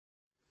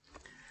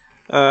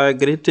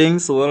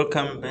Greetings,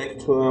 welcome back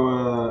to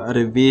our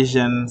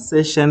revision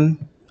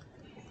session.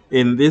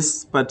 In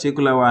this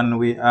particular one,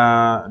 we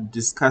are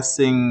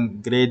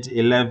discussing grade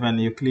 11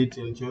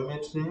 Euclidean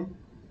geometry,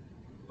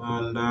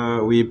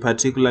 and we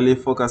particularly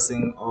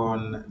focusing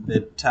on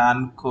the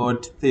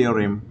chord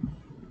theorem,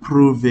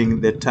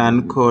 proving the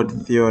chord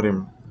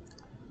theorem.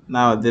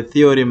 Now, the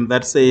theorem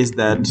that says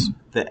that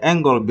the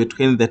angle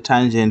between the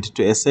tangent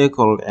to a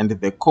circle and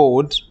the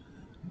chord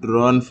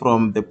drawn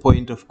from the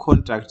point of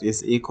contact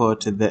is equal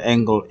to the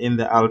angle in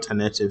the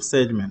alternative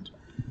segment.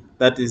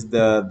 That is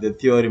the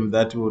theorem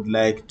that we would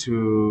like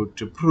to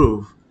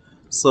prove.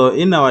 So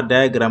in our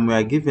diagram, we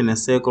are given a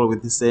circle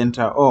with the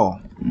center O.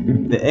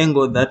 The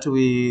angle that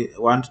we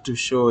want to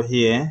show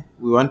here,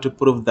 we want to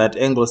prove that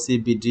angle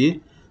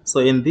CBD. So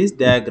in this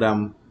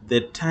diagram,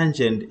 the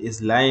tangent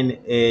is line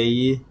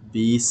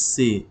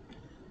ABC.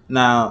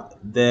 Now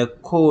the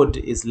chord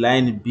is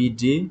line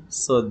BD.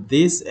 So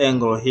this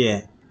angle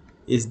here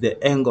is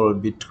the angle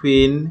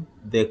between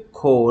the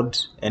chord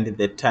and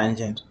the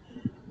tangent.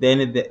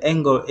 Then the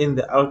angle in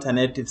the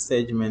alternative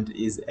segment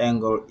is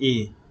angle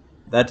E.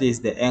 That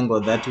is the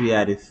angle that we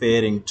are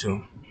referring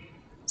to.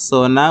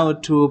 So now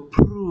to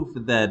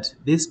prove that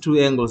these two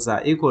angles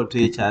are equal to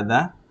each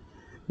other,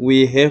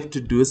 we have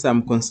to do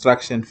some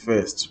construction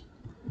first.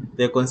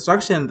 The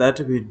construction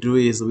that we do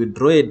is we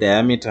draw a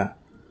diameter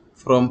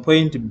from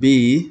point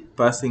B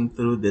passing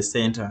through the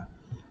center.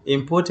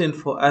 Important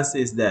for us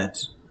is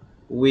that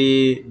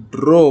we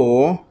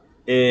draw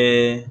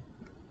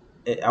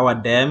our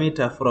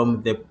diameter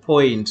from the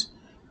point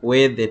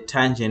where the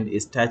tangent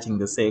is touching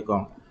the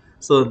circle.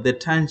 So the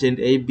tangent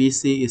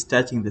ABC is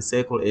touching the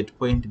circle at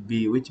point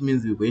B, which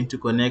means we're going to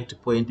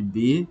connect point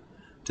B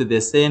to the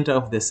center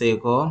of the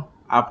circle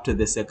up to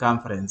the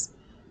circumference.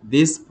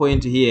 This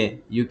point here,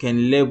 you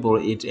can label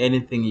it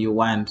anything you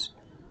want.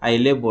 I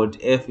labeled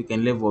F, you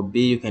can label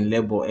B, you can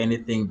label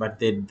anything, but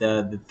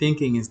the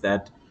thinking is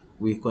that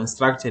we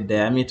construct a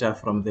diameter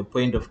from the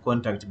point of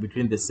contact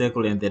between the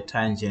circle and the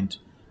tangent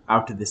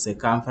up to the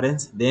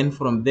circumference. Then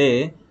from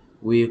there,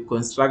 we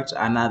construct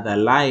another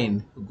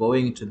line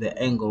going to the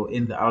angle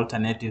in the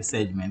alternative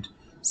segment.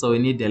 So we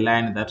need a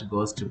line that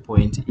goes to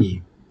point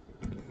E.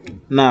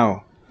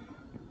 Now,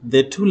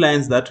 the two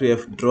lines that we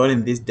have drawn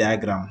in this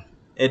diagram,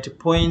 at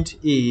point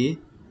E,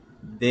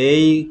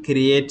 they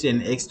create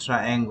an extra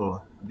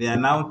angle. There are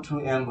now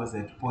two angles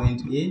at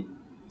point E.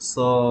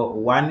 So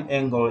one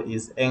angle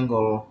is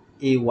angle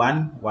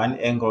E1, one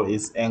angle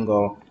is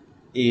angle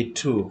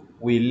E2.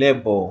 We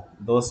label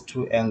those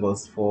two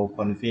angles for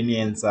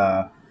convenience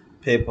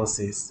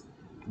purposes.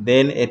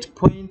 Then at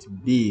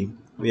point B,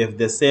 we have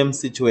the same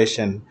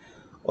situation.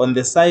 On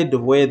the side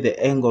where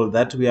the angle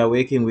that we are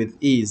working with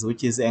is,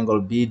 which is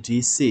angle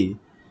BDC,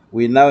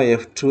 we now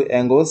have two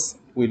angles.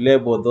 We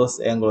label those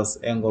angles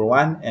angle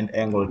 1 and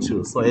angle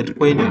 2. So at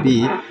point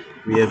B,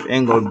 we have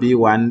angle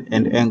B1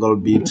 and angle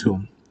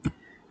B2.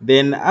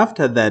 Then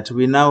after that,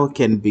 we now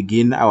can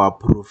begin our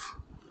proof.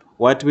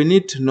 What we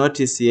need to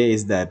notice here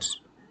is that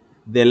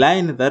the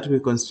line that we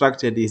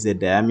constructed is a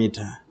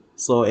diameter.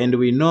 So, and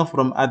we know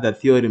from other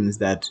theorems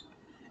that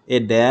a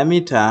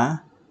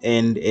diameter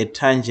and a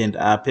tangent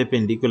are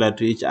perpendicular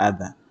to each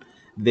other.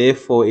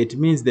 Therefore, it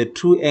means the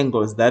two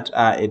angles that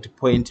are at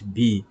point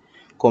B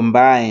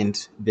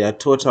combined, their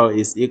total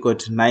is equal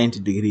to 90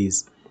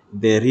 degrees.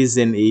 The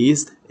reason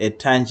is a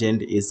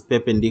tangent is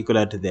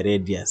perpendicular to the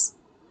radius.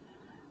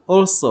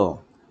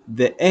 Also,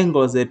 the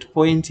angles at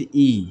point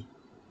E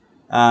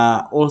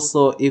are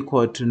also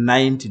equal to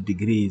 90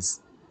 degrees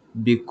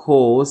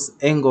because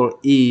angle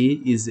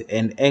E is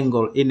an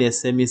angle in a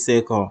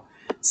semicircle,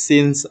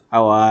 since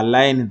our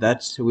line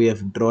that we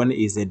have drawn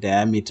is a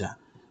diameter.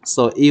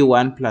 So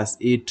E1 plus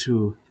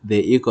E2, they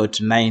equal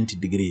to 90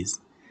 degrees.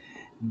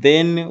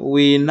 Then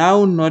we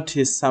now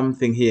notice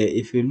something here.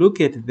 If you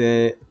look at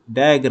the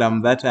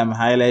diagram that I'm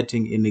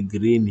highlighting in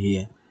green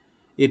here,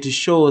 it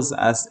shows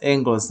us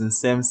angles in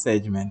same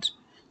segment.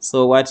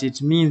 So what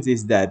it means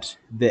is that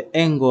the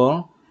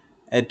angle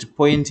at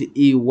point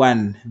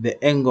E1,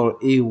 the angle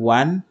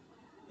E1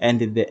 and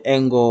the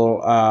angle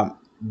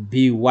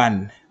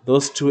B1,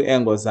 those two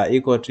angles are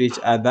equal to each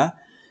other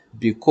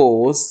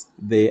because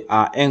they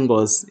are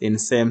angles in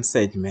same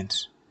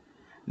segment.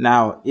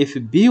 Now, if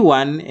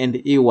B1 and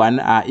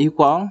E1 are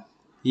equal,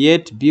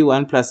 yet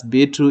B1 plus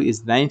B2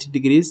 is 90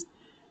 degrees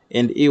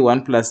and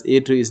E1 plus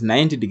E2 is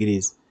 90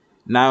 degrees.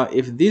 Now,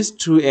 if these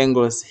two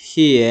angles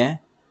here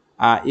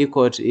are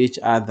equal to each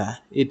other,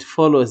 it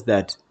follows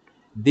that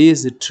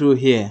these two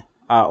here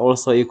are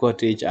also equal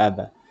to each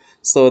other.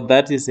 So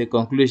that is a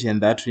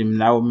conclusion that we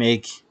now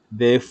make.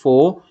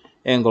 Therefore,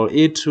 angle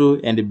E2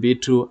 and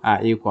B2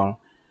 are equal.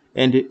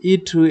 And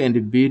E2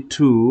 and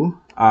B2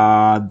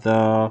 are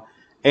the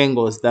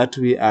angles that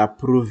we are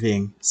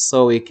proving.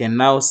 So we can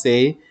now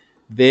say,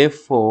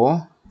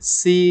 therefore,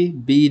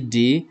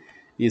 CBD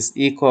is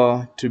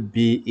equal to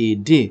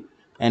BED.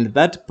 And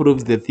that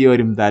proves the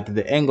theorem that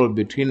the angle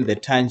between the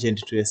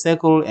tangent to a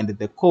circle and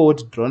the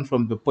chord drawn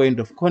from the point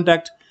of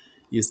contact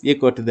is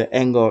equal to the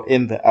angle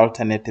in the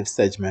alternative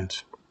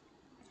segment.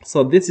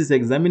 So this is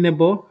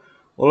examinable.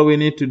 All we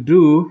need to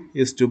do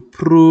is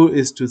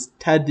to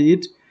study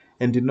it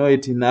and to know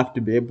it enough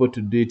to be able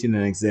to do it in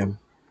an exam.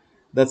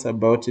 That's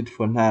about it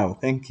for now.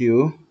 Thank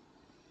you.